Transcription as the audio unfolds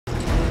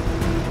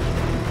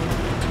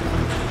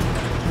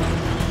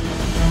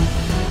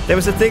There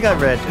was a thing I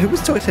read. Who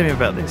was talking to me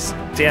about this?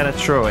 Deanna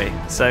Troy.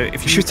 So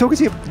if She was talking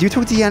to you. You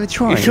talking to Deanna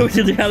Troy? You talked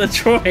to Deanna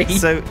Troy.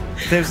 So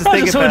there was a I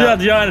thing just about talked about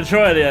Deanna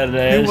Troy the other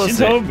day. Who was She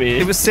told me.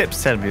 It was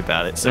Sips telling me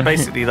about it. So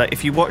basically, like,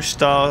 if you watch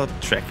Star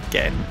Trek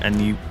again,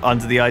 and you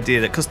under the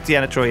idea that because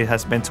Deanna Troy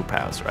has mental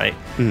powers, right?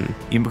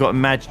 You've got to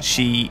imagine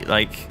she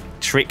like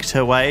tricked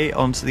her way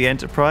onto the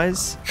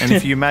Enterprise, and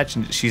if you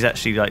imagine that she's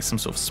actually like some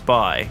sort of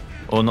spy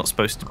or not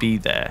supposed to be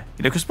there,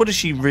 you know, because what does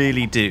she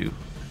really do?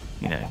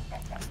 You know,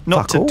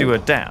 not to do her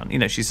down. You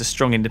know, she's a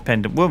strong,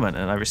 independent woman,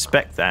 and I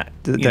respect that.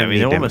 You know,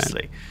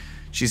 enormously.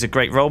 She's a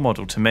great role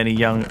model to many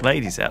young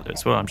ladies out there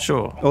as well, I'm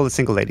sure. All the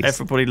single ladies.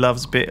 Everybody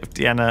loves a bit of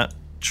Deanna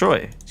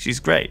Troy. She's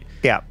great.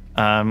 Yeah.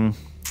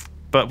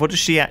 But what does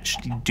she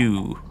actually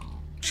do?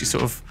 She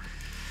sort of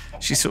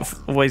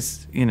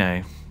always, you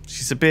know,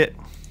 she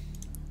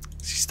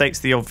states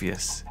the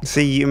obvious.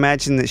 So you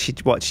imagine that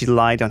she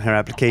lied on her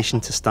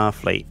application to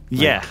Starfleet.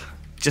 Yeah.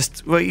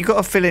 You got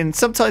to fill in.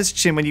 Sometimes,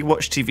 Chin, when you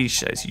watch TV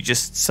shows, you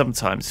just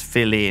sometimes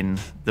fill in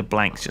the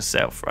blanks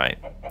yourself, right?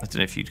 I don't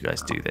know if you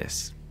guys do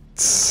this.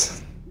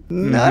 I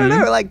don't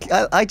know. Like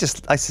I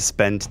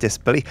suspend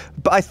disbelief,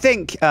 but I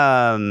think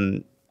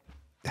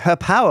her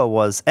power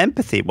was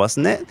empathy,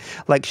 wasn't it?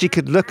 Like she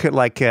could look at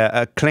like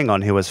a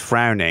Klingon who was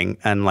frowning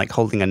and like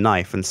holding a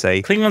knife and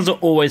say, Klingons are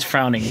always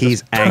frowning.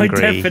 He's by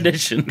angry.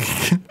 definition.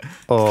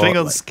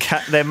 Klingons,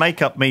 their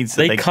makeup means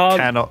that they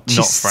cannot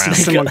not frown.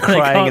 Someone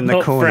crying in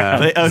the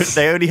corner.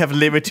 They only have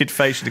limited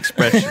facial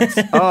expressions.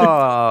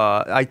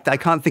 I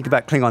can't think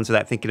about Klingons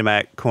without thinking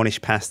about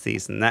Cornish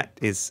pasties, and that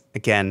is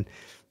again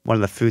one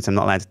of the foods I'm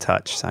not allowed to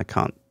touch, so I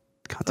can't do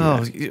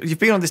that. You've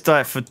been on this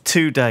diet for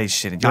 2 days,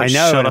 shit. I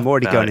know, and I'm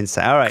already going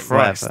insane. All right,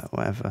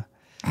 whatever.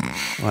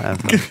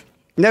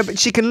 No, but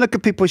she can look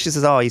at people. She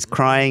says, "Oh, he's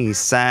crying. He's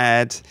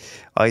sad.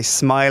 Oh, he's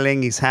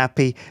smiling. He's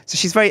happy." So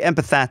she's very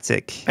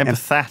empathetic.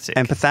 Empathic.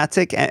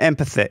 Empathized.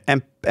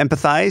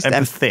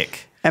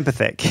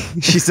 Empathic.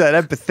 She's an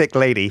empathic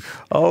lady.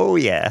 Oh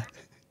yeah.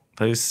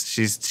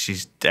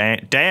 She's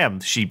damn.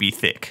 She be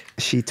thick.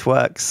 She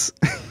twerks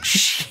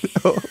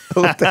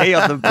all day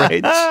on the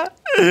bridge.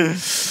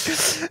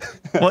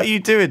 What are you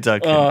doing,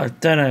 Duncan? Oh, I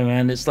don't know,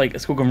 man. It's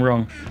all gone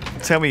wrong.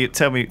 Tell me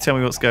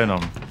what's going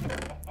on.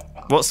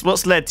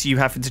 What's led to you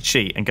having to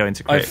cheat and go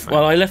into creative mode?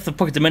 Well, I left the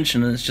pocket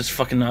dimension and it's just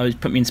fucking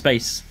put me in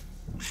space.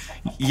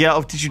 Yeah.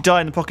 Oh, did you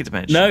die in the pocket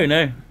dimension? No.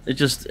 It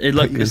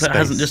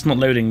hasn't just not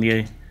loading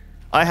the.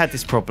 I had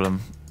this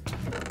problem.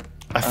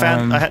 I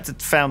had to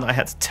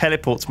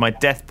teleport to my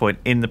death point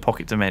in the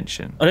pocket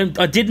dimension.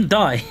 I didn't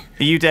die.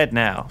 Are you dead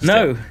now?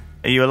 No.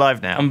 Are you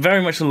alive now? I'm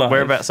very much alive.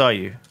 Whereabouts are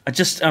you? I'm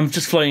just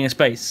floating in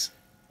space.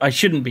 I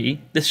shouldn't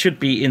be. This should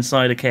be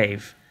inside a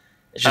cave.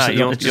 It's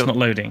just not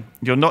loading.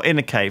 You're not in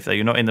a cave though.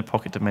 You're not in the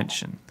pocket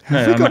dimension.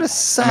 Have we got a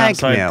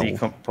sag I'm mill?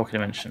 outside the pocket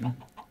dimension.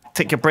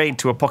 Take your brain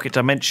to a pocket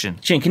dimension.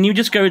 Jin, can you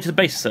just go to the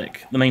base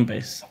sec, the main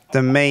base?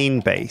 The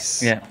main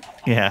base.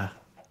 Yeah.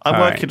 I'm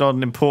working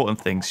on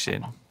important things,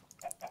 Shin.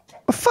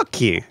 Well,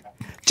 fuck you.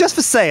 Just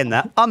for saying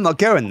that, I'm not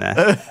going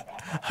there.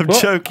 I'm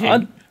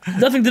joking.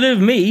 Nothing to do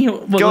with me.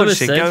 Go on,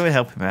 Shin, go and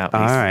help him out.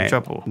 He's in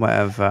trouble.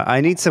 Whatever. I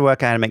need to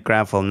work out how to make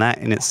gravel, and that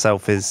in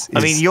itself is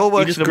I mean, you're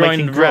working on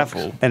making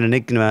gravel. An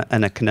enigma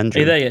and a conundrum. Are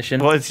you there yet,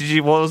 Shin? What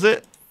was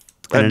it?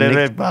 An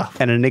enigma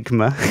and a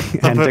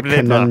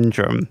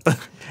conundrum.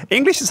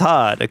 English is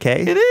hard,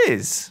 okay? It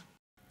is.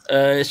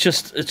 It's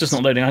just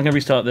not loading. I'm gonna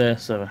restart there.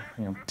 So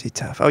hang on. Too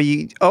tough.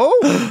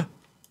 Oh,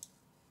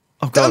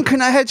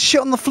 Duncan, I had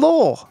shit on the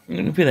floor.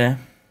 It'll be there.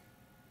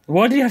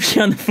 Why do you have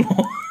shit on the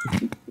floor?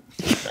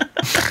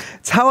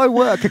 It's how I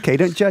work, okay?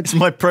 Don't judge. It's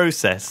my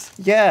process.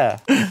 Yeah.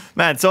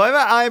 Man, so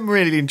I'm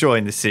really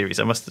enjoying this series,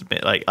 I must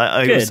admit. Like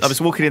I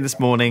was walking in this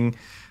morning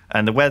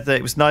and the weather,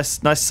 it was nice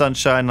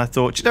sunshine, and I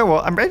thought, you know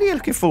what, I'm really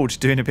looking forward to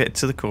doing a bit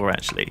to the core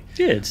actually.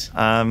 Good.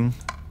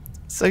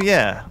 So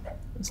yeah.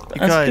 That's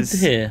good to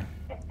hear.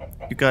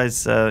 You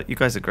guys are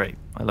great.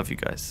 I love you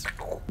guys.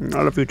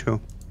 I love you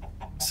too.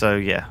 So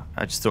yeah,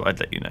 I just thought I'd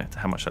let you know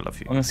how much I love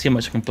you. I'm gonna see how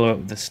much I can blow up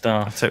with this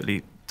star. I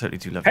totally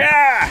do love you.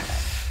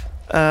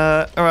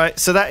 All right,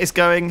 so that is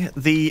going.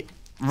 The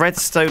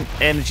redstone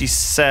energy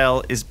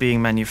cell is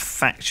being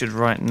manufactured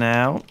right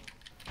now.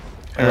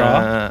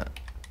 I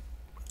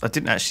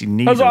didn't actually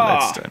need a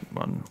redstone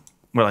one.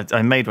 Well,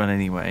 I made one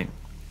anyway.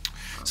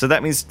 So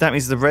that means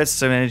the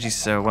redstone energy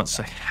cell. Once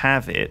I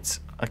have it,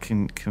 I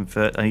can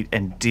convert. I need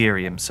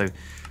enderium. So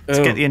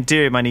to get the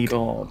enderium, I need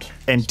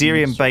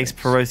enderium-based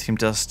protium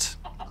dust.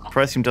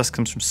 Protium dust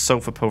comes from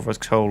sulfur,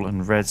 pulverized coal,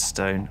 and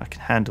redstone. I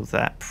can handle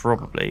that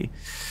probably.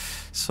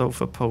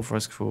 Sulfur,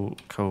 pulverized coal,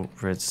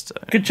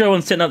 redstone. Good job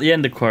on setting up the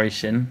end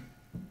equation.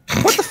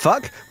 What the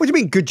fuck? What do you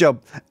mean, good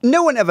job?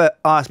 No one ever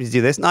asked me to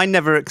do this, and I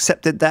never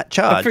accepted that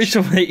charge. I'm pretty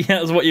sure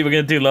that was what you were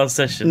going to do last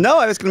session. No,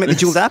 I was going to make the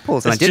jeweled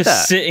apples, and I did that.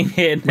 Just sitting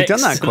here next We've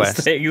done that to quest.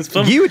 the things.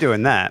 You were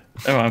doing that.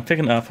 All right, I'm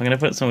picking it up. I'm going to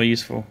put it somewhere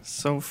useful.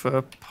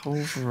 Sulfur,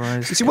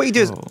 pulverized See, what you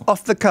do is,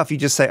 off the cuff, you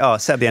just say, oh,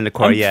 set up the end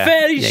quarry, I'm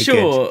fairly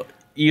sure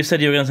you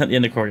said you were going to set the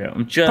end quarry up.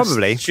 I'm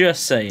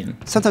just saying.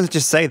 Sometimes I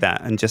just say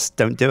that and just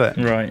don't do it.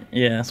 Right,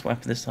 yeah, that's what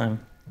happened this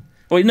time.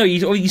 Well, no,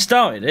 you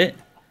started it.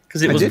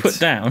 Because it was put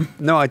down.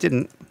 No, I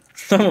didn't.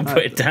 Someone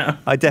put it down.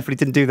 I definitely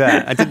didn't do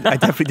that. I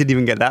definitely didn't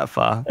even get that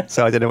far.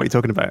 So I don't know what you're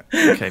talking about.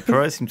 Okay,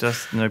 Perizzium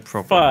dust, no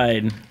problem.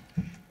 Fine.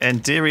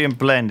 Enderium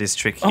blend is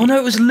tricky. Oh no,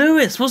 it was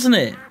Lewis, wasn't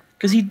it?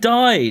 Because he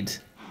died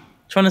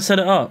trying to set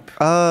it up.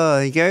 Oh,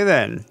 there you go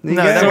then. No,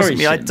 that wasn't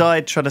me. I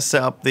died trying to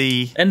set up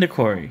the Ender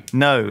Quarry.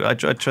 No, I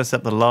tried to set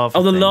up the lava.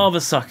 Oh, the thing. lava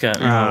sucker.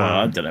 Oh, well,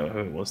 I don't know who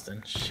it was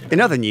then. Shit.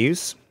 In other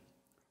news,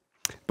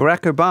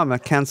 Barack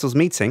Obama cancels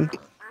meeting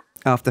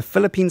after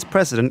Philippines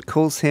president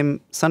calls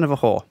him son of a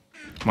whore.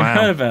 Wow. I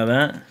heard about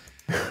that.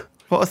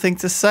 What a thing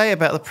to say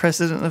about the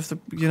president of the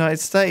United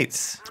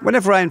States.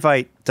 Whenever I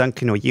invite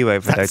Duncan or you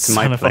over though, to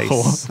my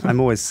place,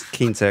 I'm always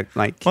keen to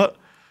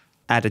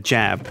add a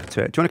jab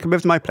to it. Do you want to come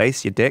over to my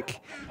place, you dick?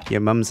 Your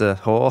mum's a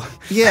whore.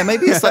 Yeah,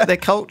 maybe it's like their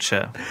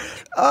culture.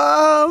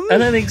 I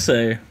don't think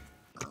so.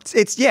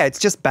 It's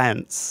just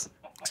BANTS.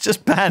 It's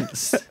just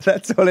BANTS.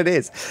 That's all it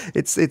is.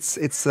 It's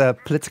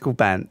political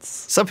BANTS.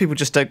 Some people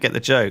just don't get the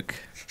joke.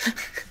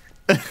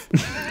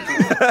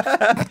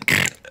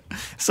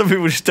 Some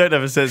people just don't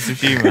have a sense of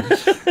humour.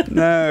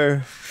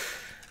 No.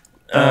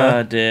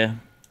 Oh dear.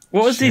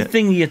 What was the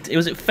thing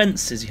was it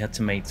fences you had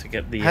to make to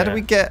get the... How do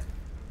we get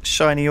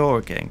shiny ore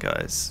again,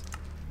 guys?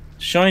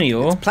 Shiny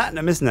ore? It's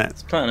platinum, isn't it?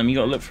 It's platinum, you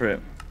got to look for it.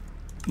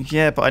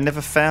 Yeah, but I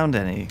never found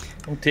any.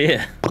 Oh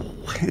dear.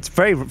 It's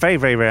very, very,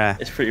 very rare.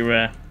 It's pretty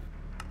rare.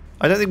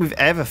 I don't think we've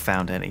ever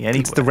found any anyway.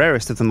 It's the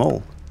rarest of them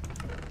all.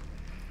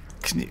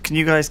 Can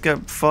you guys go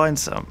find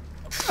some?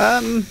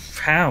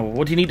 How?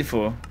 What do you need it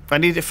for? I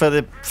need it for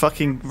the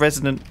fucking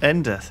resonant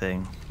ender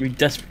thing. You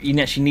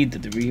actually need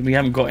it. We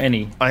haven't got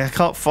any. I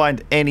can't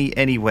find any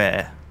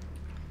anywhere.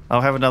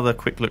 I'll have another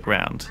quick look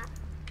round.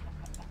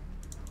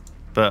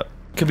 But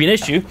could be an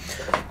issue.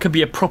 Could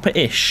be a proper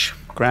ish.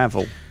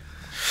 Gravel.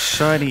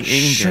 Shiny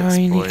ingots,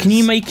 boys. Can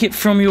you make it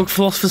from your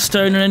philosopher's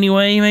stone in any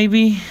way,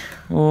 maybe?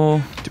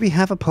 Or do we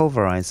have a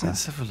pulverizer?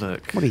 Let's have a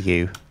look. What are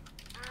you?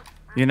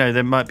 You know,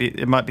 it might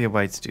be a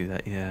way to do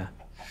that. Yeah.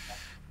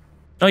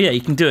 Oh yeah,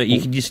 you can do it.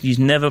 You can just use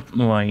nether.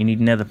 Well, you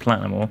need nether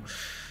platinum ore.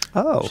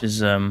 Oh. Which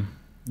is not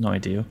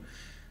ideal.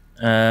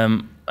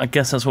 I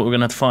guess that's what we're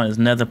gonna have to find is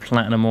nether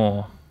platinum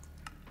ore.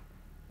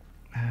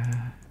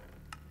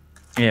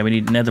 Yeah, we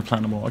need nether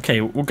platinum ore.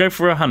 Okay, we'll go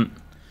for a hunt.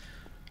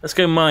 Let's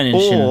go mining.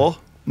 Or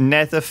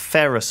nether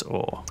ferrous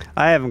ore.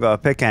 I haven't got a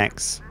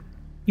pickaxe.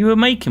 You were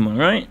making one,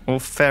 right? Or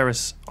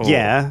ferrous ore.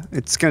 Yeah,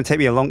 it's going to take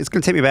me it's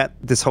going to take me about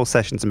this whole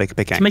session to make a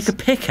pickaxe. To make a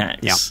pickaxe?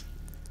 Yeah.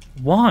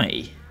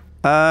 Why?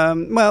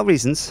 Well,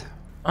 reasons.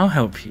 I'll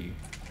help you.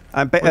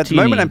 At the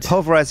moment, I'm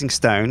pulverizing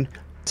stone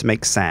to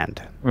make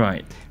sand.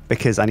 Right.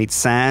 Because I need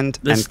sand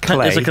and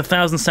clay. There's like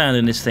 1,000 sand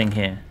in this thing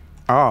here.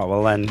 Oh,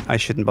 well then I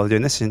shouldn't bother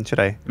doing this, should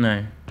I?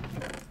 No.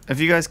 Have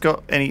you guys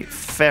got any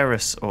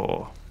ferrous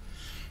ore?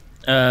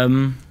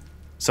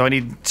 So I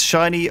need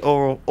shiny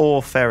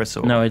or ferrous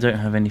ore. No, I don't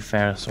have any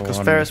ferrous ore. Because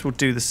ferrous will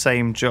do the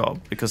same job,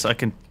 because I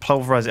can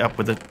pulverize it up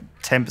with a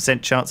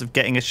 10% chance of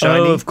getting a shiny.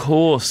 Oh, of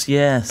course,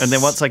 yes. And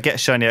then once I get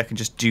shiny, I can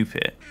just dupe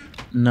it.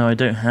 No, I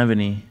don't have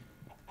any.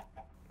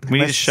 We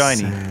need a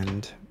shiny.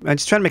 Sand. I'm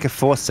just trying to make a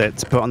faucet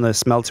to put on the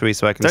smeltery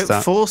so I can start.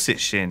 Don't force it,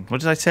 Shin.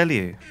 What did I tell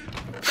you?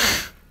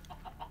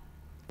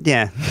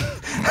 Yeah.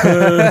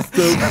 That's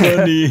so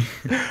funny.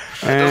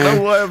 I don't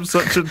know why I'm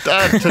such a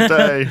dad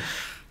today.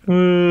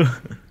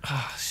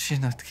 Oh,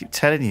 Shin, I have to keep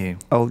telling you.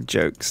 Old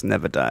jokes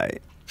never die.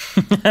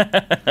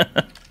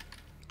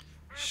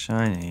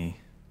 Shiny.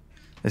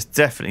 There's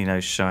definitely no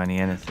shiny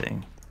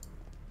anything.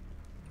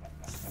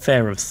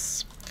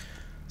 Ferrous.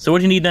 So what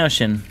do you need now,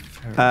 Shin?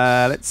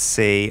 Let's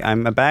see.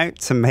 I'm about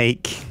to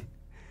make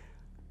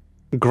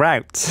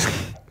grout.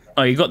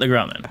 Oh, you got the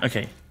grout then.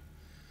 Okay.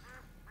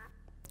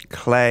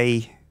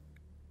 Clay.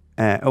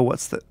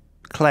 What's the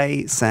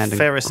clay, sand,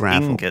 ferrous and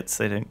gravel? ingots,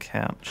 they don't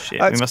count.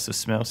 Shit, Oh, we must have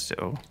smelted it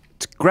all.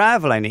 It's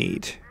gravel I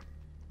need.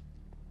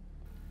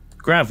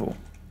 Gravel.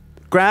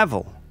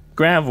 Gravel.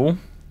 Gravel.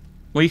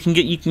 Well,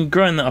 you can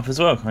grind that up as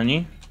well, can't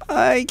you?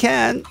 I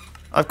can.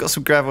 I've got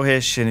some gravel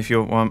here, Shin, if you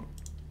want one.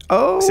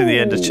 Oh. It's in the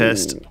ender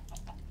chest.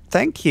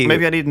 Thank you.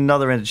 Maybe I need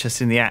another ender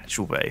chest in the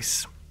actual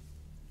base.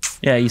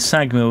 Yeah, you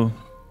sagmill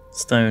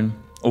stone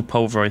or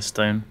pulverized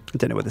stone. I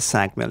don't know what the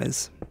sag mill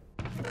is.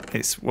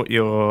 It's what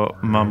your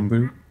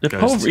mum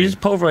It's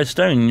pulverized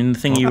stone in the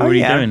thing you were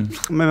already doing.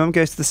 My mum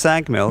goes to the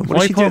sag mill. Why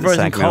are you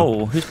pulverizing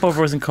coal? Who's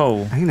pulverizing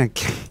coal? We're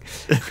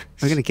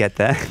gonna get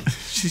there.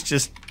 She's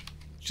just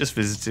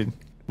visiting.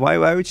 Why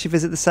would she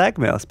visit the sag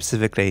mill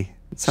specifically?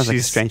 It sounds like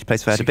a strange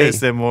place for her to be. She goes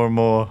there more and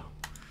more.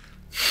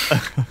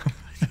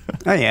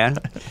 Oh yeah.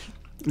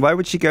 Why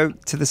would she go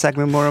to the sag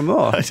mill more and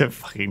more? I don't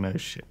fucking know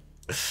shit.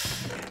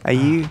 Are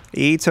you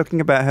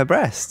talking about her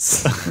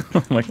breasts?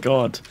 Oh my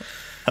god.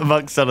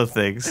 Amongst other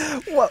things.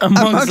 What?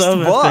 Amongst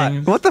other what?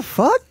 things. What the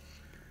fuck?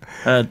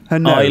 Her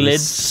nose.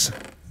 eyelids.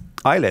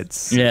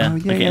 Eyelids? Yeah, Oh,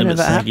 making it a yeah, bit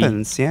that saggy.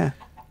 happens, yeah.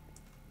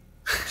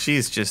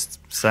 She's just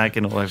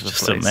sagging all over the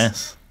Just place. a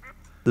mess.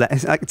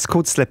 It's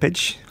called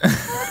slippage.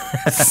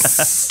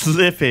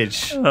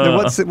 Slippage. No,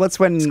 what's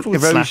when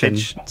erosion?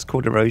 Slappage. It's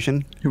called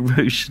erosion.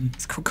 Erosion.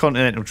 It's called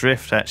continental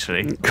drift,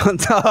 actually.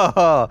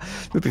 Oh,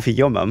 would be for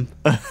your mum.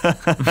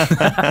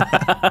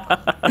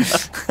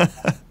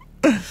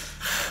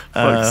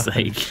 Fuck's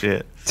sake.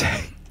 Shit.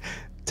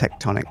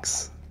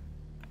 Tectonics.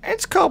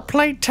 It's called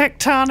plate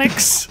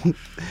tectonics.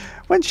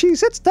 When she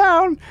sits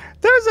down,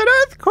 there's an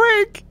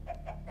earthquake.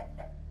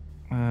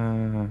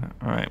 All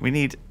right, we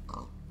need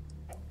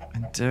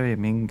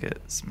Endurium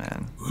ingots,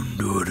 man.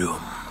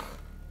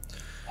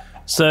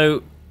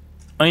 So,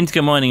 I need to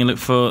go mining and look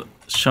for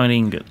shiny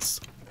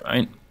ingots,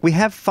 right? We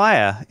have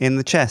fire in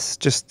the chest,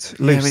 just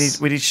loose.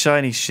 Yeah, we need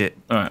shiny shit.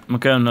 All right, I'm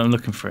going. I'm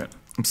looking for it.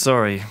 I'm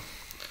sorry.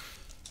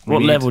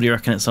 What level do you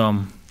reckon it's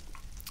on?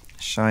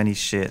 Shiny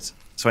shit.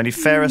 So I need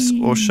ferrous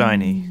or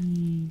shiny.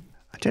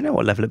 I don't know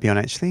what level it'd be on,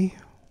 actually.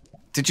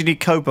 Did you need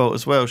cobalt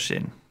as well,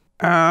 Shin?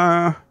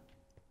 Cobalt.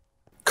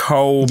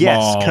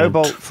 Yes,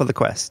 cobalt for the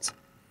quest.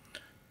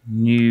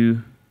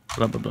 New.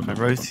 Blah, blah, blah, blah,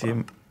 blah,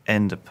 Pyrotheum,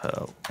 ender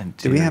pearl, and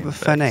do we have a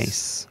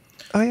furnace?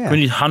 Oh, yeah. We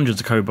need hundreds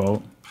of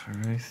cobalt.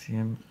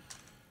 Pyrotheum.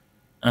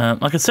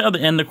 I could set up the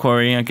ender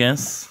quarry, I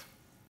guess.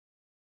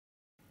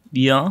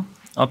 Yeah,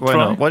 I'll Why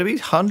try. not? Why do we need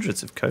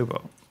hundreds of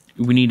cobalt?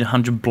 We need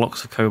 100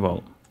 blocks of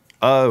cobalt.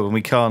 Oh, and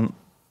we can't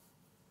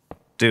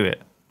do it.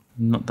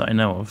 Not that I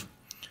know of.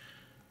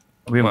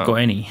 We haven't got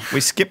any. We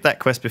skipped that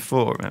quest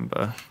before,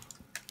 remember?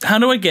 How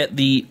do I get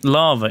the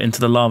lava into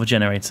the lava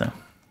generator?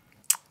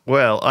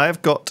 Well,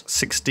 I've got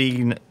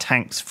 16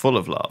 tanks full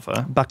of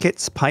lava.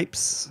 Buckets,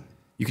 pipes.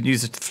 You can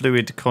use a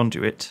fluid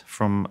conduit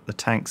from the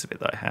tanks of it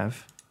that I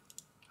have.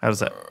 How does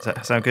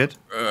that sound good?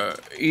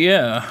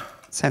 Yeah.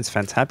 Sounds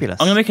fantabulous.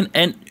 I'm going to make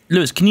an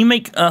Lewis, can you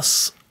make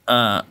us...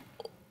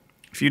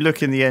 If you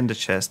look in the ender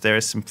chest, there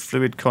is some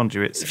fluid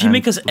conduits. If you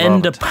make us lava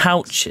ender tanks.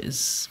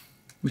 pouches,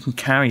 we can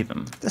carry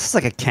them. This is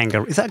like a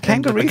kangaroo. Is that a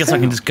kangaroo? I guess I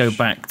thing? can just go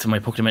back to my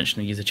pocket dimension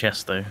and use a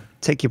chest, though.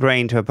 Take your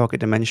brain to a pocket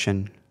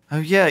dimension. Oh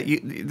yeah,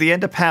 the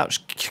ender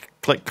pouch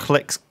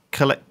connects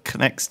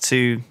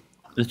to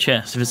The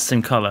chest, if it's the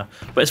same colour.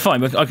 But it's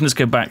fine, I can just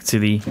go back to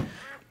the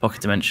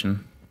pocket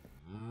dimension.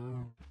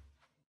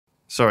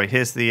 Sorry,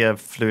 here's the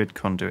fluid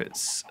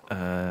conduits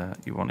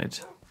you wanted.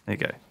 There you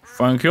go.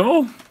 Thank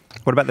you.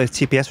 What about those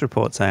TPS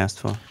reports I asked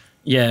for?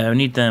 Yeah, I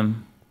need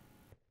them.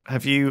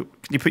 Can you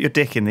put your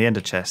dick in the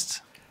ender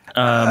chest?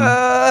 Um,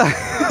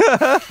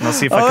 I'll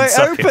see if I can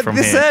suck it from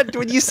this here. end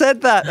when you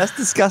said that. That's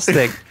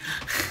disgusting.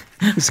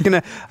 I'm just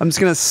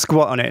gonna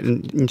squat on it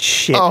and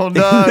shit. Oh, in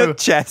no. the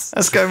chest.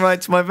 That's going right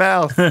to my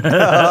mouth.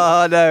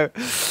 Oh no.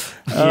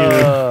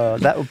 Oh,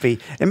 that would be.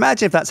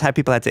 Imagine if that's how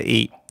people had to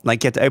eat.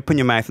 Like you had to open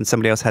your mouth and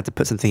somebody else had to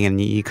put something in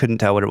and you couldn't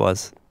tell what it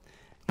was.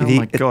 Oh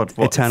my god!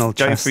 What? Eternal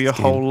Going trust through your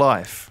game. whole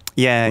life,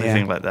 Yeah,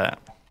 living yeah. like that.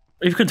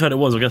 if you couldn't tell what it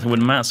was, I guess it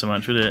wouldn't matter so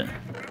much, would it?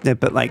 No,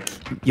 but like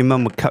your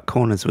mum would cut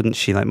corners, wouldn't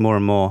she? Like more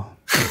and more.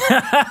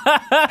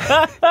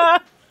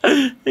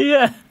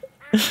 Yeah.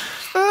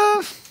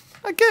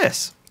 I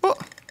guess. What?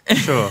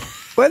 Sure.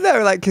 Well,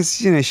 no, like because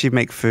she'd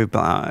make food,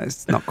 but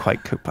it's not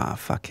quite cooked. But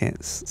fuck it,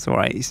 it's all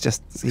right. It's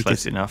just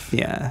Close enough.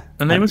 Yeah.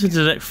 Unable to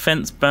detect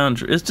fence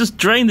boundary. It's just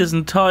drained this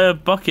entire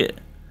bucket.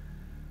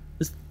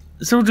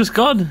 It's all just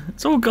gone.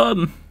 It's all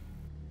gone.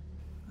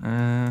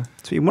 That's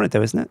what you wanted,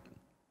 though, isn't it?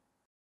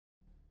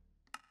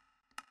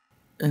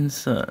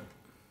 Insert.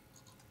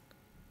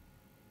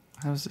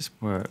 How does this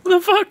work? What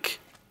the fuck?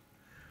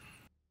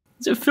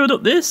 Has it filled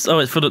up this? Oh,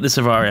 it's filled up this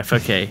RF.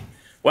 Okay.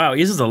 Wow,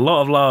 this is a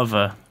lot of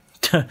lava.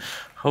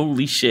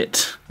 Holy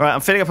shit. Right,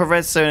 I'm filling up a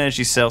redstone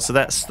energy cell, so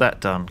that's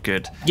that done.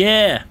 Good.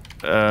 Yeah.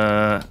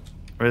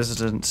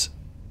 Resident.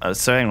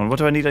 So hang on, what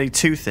do I need? I need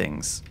two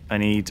things. I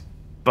need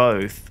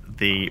both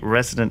the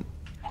resident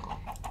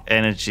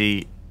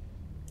energy,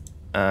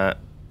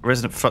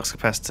 resident flux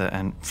capacitor,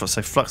 and so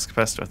flux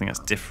capacitor. I think that's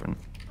different.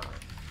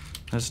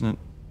 Resonant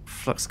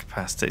flux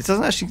capacitor. It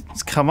doesn't actually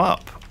come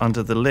up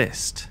under the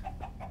list.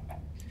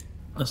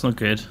 That's not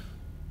good.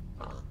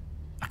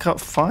 I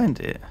can't find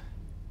it.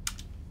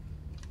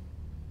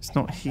 It's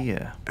not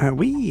here.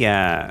 We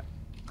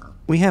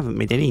haven't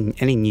made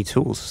any new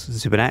tools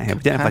since we've been out here.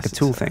 We don't have like a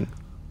tool thing.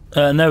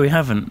 No, we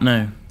haven't.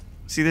 No.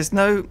 See, there's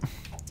no.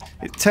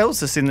 It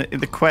tells us in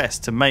the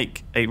quest to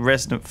make a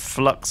resonant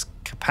flux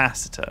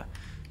capacitor,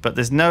 but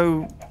there's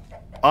no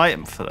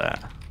item for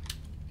that.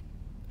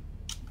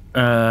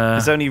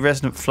 There's only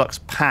resonant flux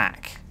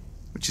pack,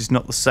 which is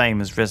not the same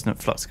as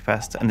resonant flux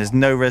capacitor, and there's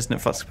no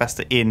resonant flux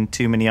capacitor in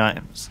too many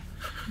items.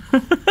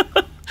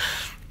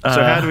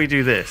 So how do we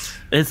do this?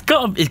 It's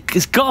got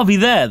to be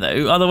there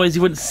though, otherwise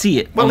you wouldn't see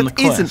it. Well, on the it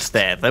quest. isn't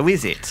there though,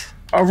 is it?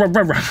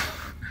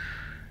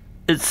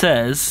 It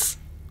says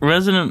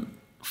resonant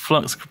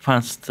flux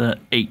capacitor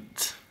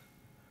 8.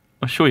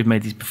 I'm sure we've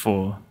made these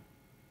before.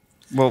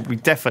 Well, we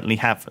definitely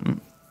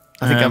haven't.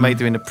 I think I made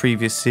them in a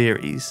previous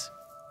series.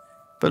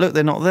 But look,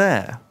 they're not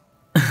there.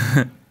 Do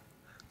you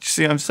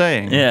see what I'm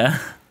saying? Yeah.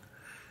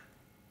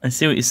 I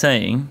see what you're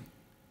saying.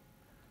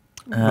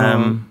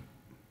 Well,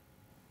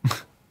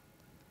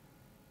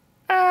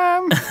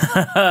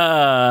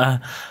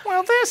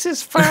 Well, this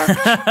is fun.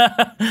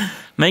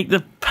 Make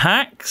the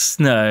packs?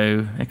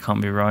 No, it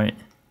can't be right.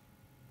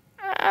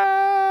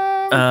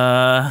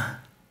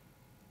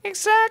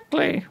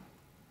 Exactly.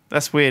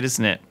 That's weird,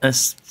 isn't it?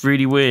 That's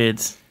really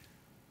weird.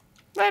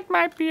 That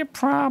might be a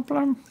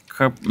problem.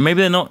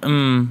 Maybe they're not.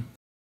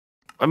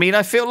 I mean,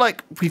 I feel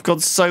like we've gone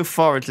so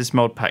far into this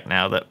mod pack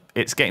now that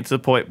it's getting to the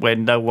point where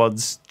no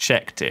one's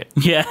checked it.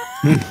 Yeah.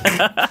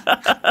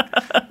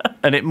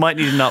 And it might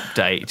need an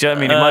update. Do you know what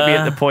I mean? It might be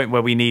at the point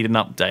where we need an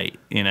update,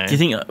 you know? Do you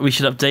think we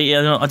should update it?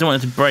 I don't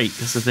want it to break,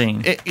 that's the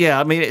thing. Yeah,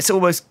 I mean, it's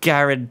almost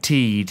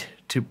guaranteed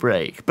to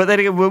break. But then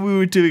again, when we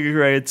were doing a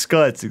Grey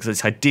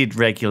Skies, I did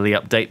regularly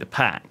update the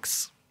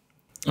packs.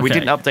 We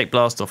Okay. didn't update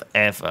Blastoff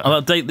ever.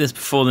 I'll update this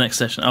before the next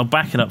session. I'll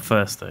back it up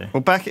first, though.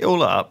 We'll back it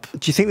all up.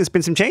 Do you think there's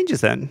been some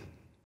changes then?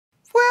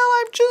 Well,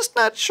 I'm just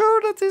not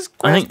sure that this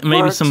quest I think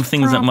maybe works some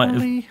things that might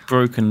properly. have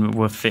broken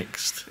were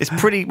fixed.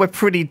 We're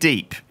pretty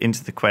deep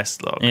into the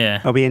quest log.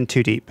 Yeah. Are we in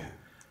too deep?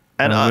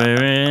 And,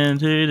 We're in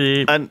too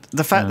deep. and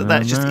the fact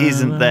that just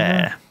isn't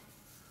there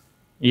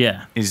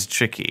Yeah. is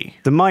tricky.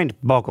 The mind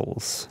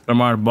boggles. The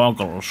mind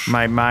boggles.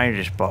 My mind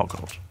is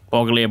boggled.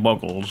 Boggly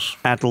boggles.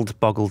 Addled,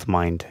 boggled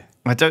mind.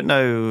 I don't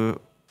know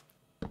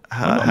not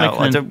how making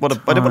I don't want to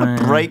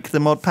time. break the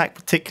mod pack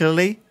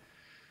particularly,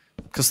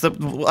 because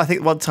I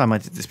think one time I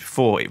did this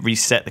before, it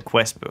reset the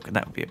quest book, and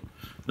that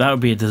would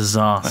be a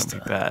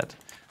disaster. bad.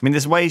 I mean,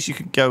 there's ways you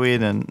could go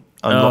in and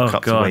unlock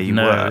up to where you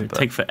were, It'd but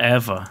take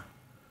forever.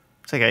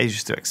 take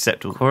ages to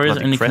accept all the Quarries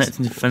bloody only quest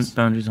connecting to fence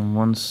boundaries on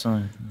one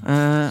side.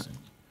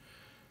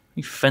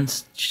 You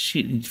fence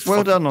shit.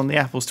 well done on the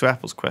apples to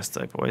apples quest,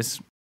 though, boys.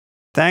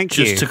 Thank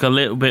you. Just took a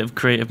little bit of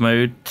creative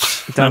mode.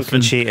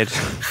 Duncan cheated.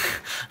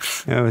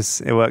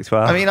 It worked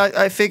well. I mean,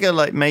 I figure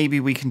like maybe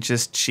we can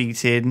just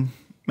cheat in.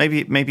 Maybe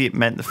it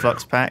meant the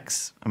flux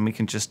packs, and we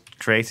can just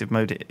creative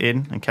mode it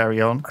in and carry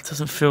on. It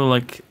doesn't feel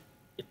like.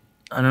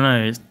 I don't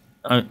know.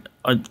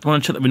 I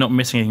want to check that we're not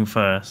missing anything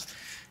first.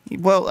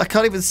 Well, I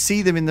can't even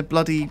see them in the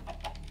bloody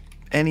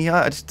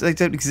NEI. They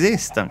don't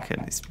exist,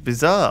 Duncan. It's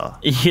bizarre.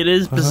 It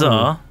is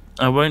bizarre.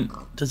 I won't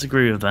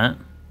disagree with that.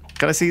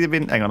 Can I see them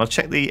in? Hang on, I'll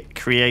check the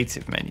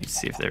creative menu to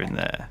see if they're in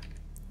there.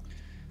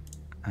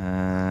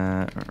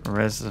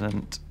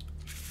 Resident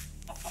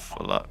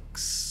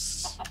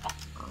Flux.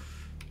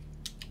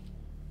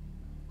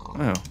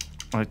 Oh,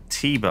 my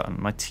T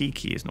button, my T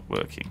key is not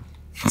working.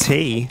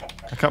 T.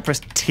 I can't press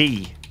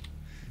T.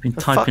 Been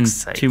For typing fuck's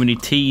sake. too many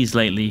T's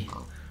lately.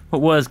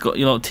 What word's got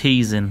a lot of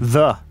T's in?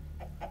 The.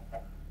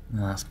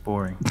 No, that's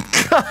boring.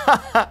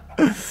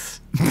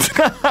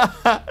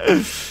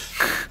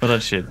 Well done,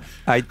 shit.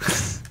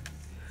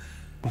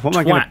 What am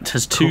I going Twat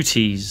has two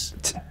T's.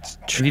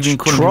 Have you been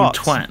calling trot.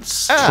 them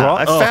twats?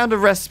 I Oh. found a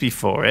recipe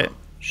for it.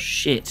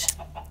 Shit.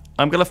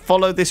 I'm going to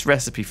follow this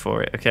recipe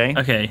for it, okay?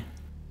 Okay.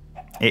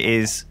 It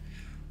is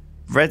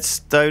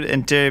redstone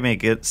enduring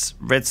ingots,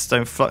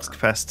 redstone flux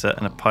capacitor,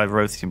 and a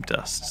pyrotheum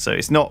dust. So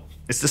it's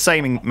the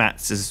same in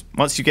mats as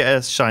once you get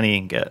a shiny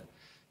ingot,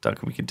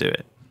 Duncan, we can do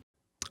it.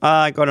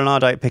 I got an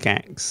Ardite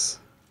pickaxe.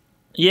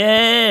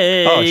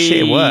 Yay! Oh,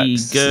 shit, it works.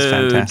 This is Good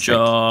fantastic.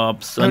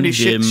 job, son Only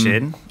Jim. shit,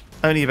 Shin.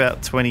 Only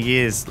about 20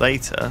 years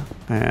later.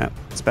 Yeah,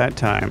 it's about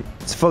time.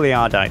 It's fully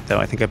Ardite, though.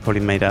 I think I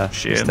probably made a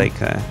Shin. mistake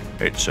there.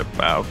 It's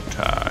about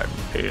time,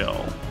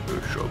 Hill.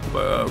 It's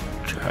about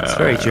time. It's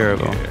very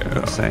durable, I've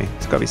got to say.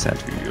 It's got to be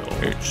said.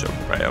 It's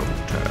about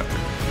time.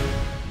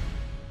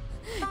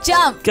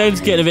 Jump!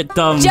 Game's getting a bit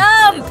dumb.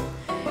 Jump!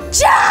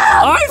 Jump!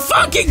 I'm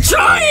fucking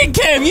trying,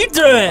 Kim! You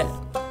do it!